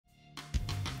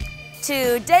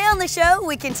Today on the show,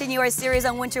 we continue our series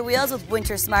on winter wheels with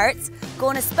Winter Smarts, go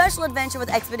on a special adventure with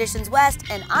Expeditions West,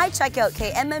 and I check out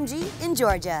KMMG in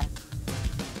Georgia.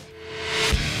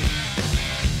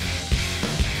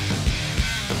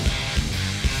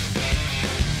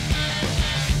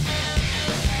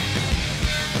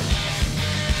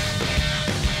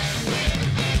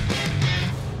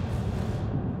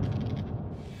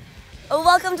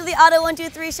 Welcome to the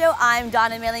Auto123 show. I'm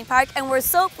Donna Mailing Park, and we're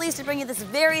so pleased to bring you this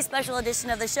very special edition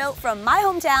of the show from my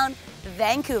hometown,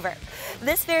 Vancouver.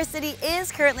 This fair city is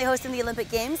currently hosting the Olympic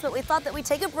Games, but we thought that we'd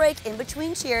take a break in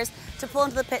between cheers to pull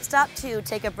into the pit stop to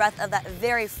take a breath of that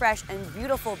very fresh and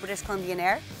beautiful British Columbian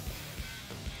air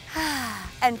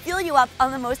and fuel you up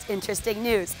on the most interesting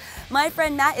news. My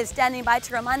friend Matt is standing by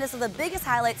to remind us of the biggest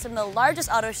highlights from the largest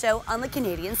auto show on the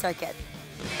Canadian circuit.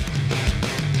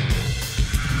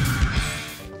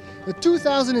 The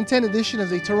 2010 edition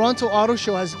of the Toronto Auto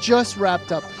Show has just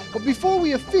wrapped up. But before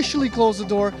we officially close the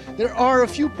door, there are a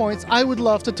few points I would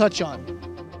love to touch on.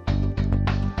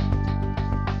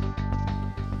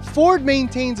 Ford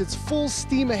maintains its full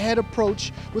steam ahead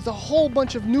approach with a whole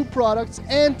bunch of new products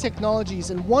and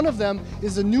technologies, and one of them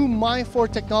is the new My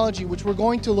Ford technology, which we're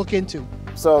going to look into.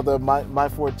 So the My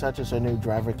Ford Touch is our new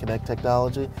driver connect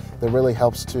technology that really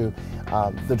helps to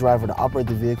the driver to operate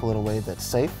the vehicle in a way that's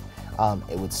safe,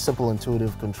 with simple,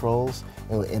 intuitive controls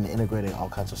and integrating all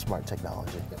kinds of smart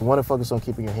technology. We want to focus on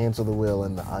keeping your hands on the wheel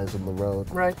and the eyes on the road,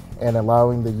 right, and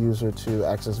allowing the user to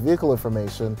access vehicle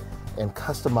information and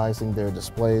customizing their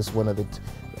displays.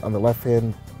 On the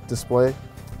left-hand display,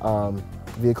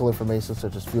 vehicle information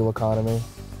such as fuel economy,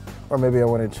 or maybe I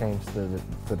want to change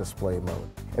the display mode.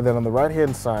 And then on the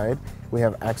right-hand side, we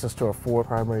have access to our 4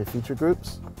 primary feature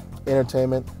groups: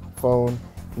 entertainment, phone,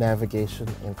 navigation,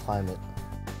 and climate.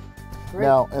 Great.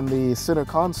 Now, in the center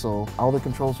console, all the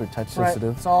controls are touch sensitive.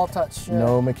 Right, it's all touch. Yeah.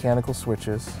 No mechanical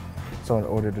switches. So in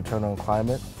order to turn on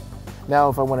climate. Now,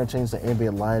 if I want to change the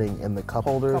ambient lighting in the cup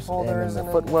holders and in the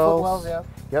footwells, yeah.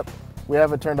 Yep. We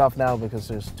have it turned off now because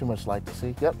there's too much light to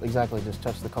see. Yep, exactly. Just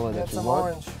touch the color that you want.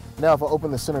 Orange. Now, if I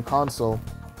open the center console,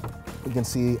 you can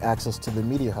see access to the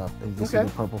media hub. And you can see the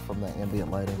purple from the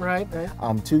ambient lighting. Right. 2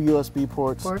 USB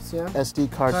ports, yeah.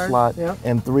 SD card slot, yeah.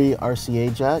 and 3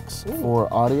 RCA jacks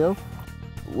for audio.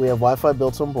 We have Wi-Fi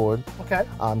built on board. Okay.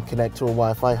 Connect to a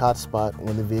Wi-Fi hotspot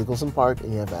when the vehicle's in park,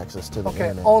 and you have access to the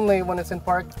internet. Only when it's in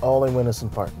park? Only when it's in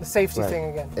park. The safety thing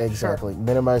again. Exactly. Sure.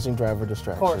 Minimizing driver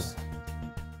distraction. Of course.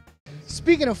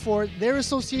 Speaking of Ford, their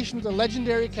association with the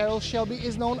legendary Carroll Shelby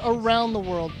is known around the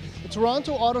world. The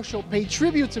Toronto Auto Show paid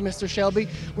tribute to Mr. Shelby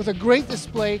with a great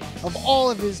display of all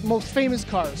of his most famous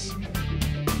cars.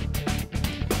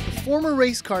 Former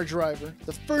race car driver,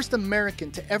 the first American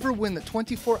to ever win the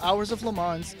 24 Hours of Le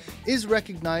Mans, is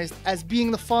recognized as being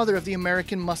the father of the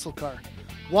American muscle car.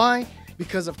 Why?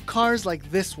 Because of cars like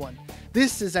this one.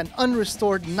 This is an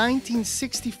unrestored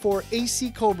 1964 AC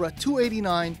Cobra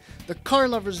 289, the car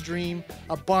lover's dream,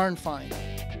 a barn find.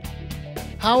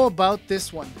 How about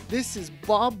this one? This is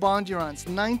Bob Bondurant's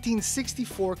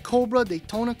 1964 Cobra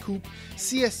Daytona Coupe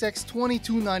CSX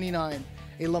 2299,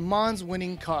 a Le Mans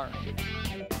winning car.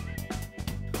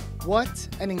 What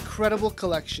an incredible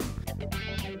collection.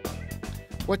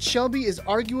 What Shelby is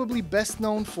arguably best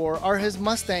known for are his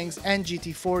Mustangs and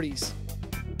GT40s.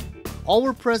 All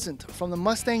were present, from the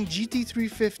Mustang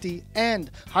GT350 and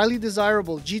highly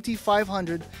desirable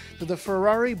GT500 to the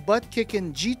Ferrari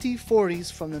butt-kicking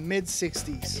GT40s from the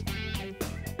mid-60s.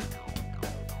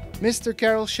 Mr.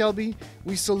 Carroll Shelby,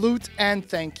 we salute and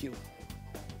thank you.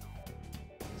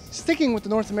 Sticking with the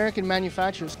North American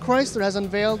manufacturers, Chrysler has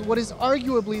unveiled what is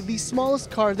arguably the smallest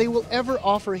car they will ever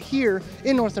offer here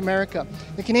in North America.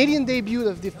 The Canadian debut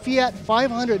of the Fiat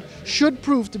 500 should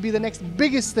prove to be the next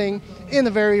biggest thing in the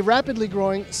very rapidly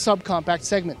growing subcompact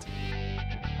segment.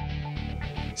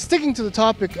 Sticking to the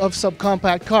topic of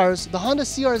subcompact cars, the Honda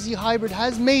CR-Z Hybrid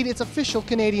has made its official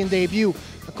Canadian debut.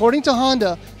 According to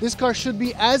Honda, this car should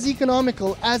be as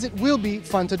economical as it will be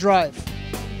fun to drive.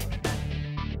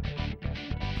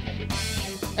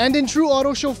 And in true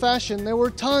auto show fashion, there were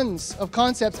tons of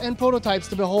concepts and prototypes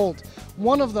to behold.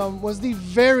 One of them was the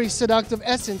very seductive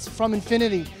Essence from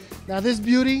Infiniti. Now this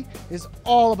beauty is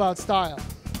all about style.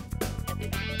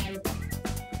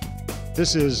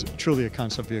 This is truly a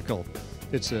concept vehicle.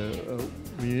 It's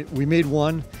we made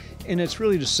one, and it's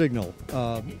really to signal.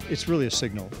 It's really a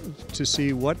signal to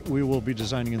see what we will be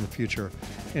designing in the future,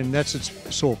 and that's its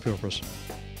sole purpose.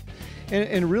 And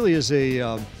it really is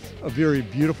a very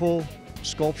beautiful,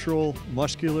 sculptural,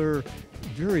 muscular,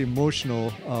 very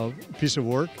emotional piece of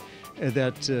work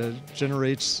that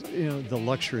generates the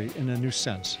luxury in a new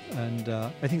sense. And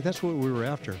I think that's what we were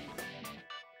after.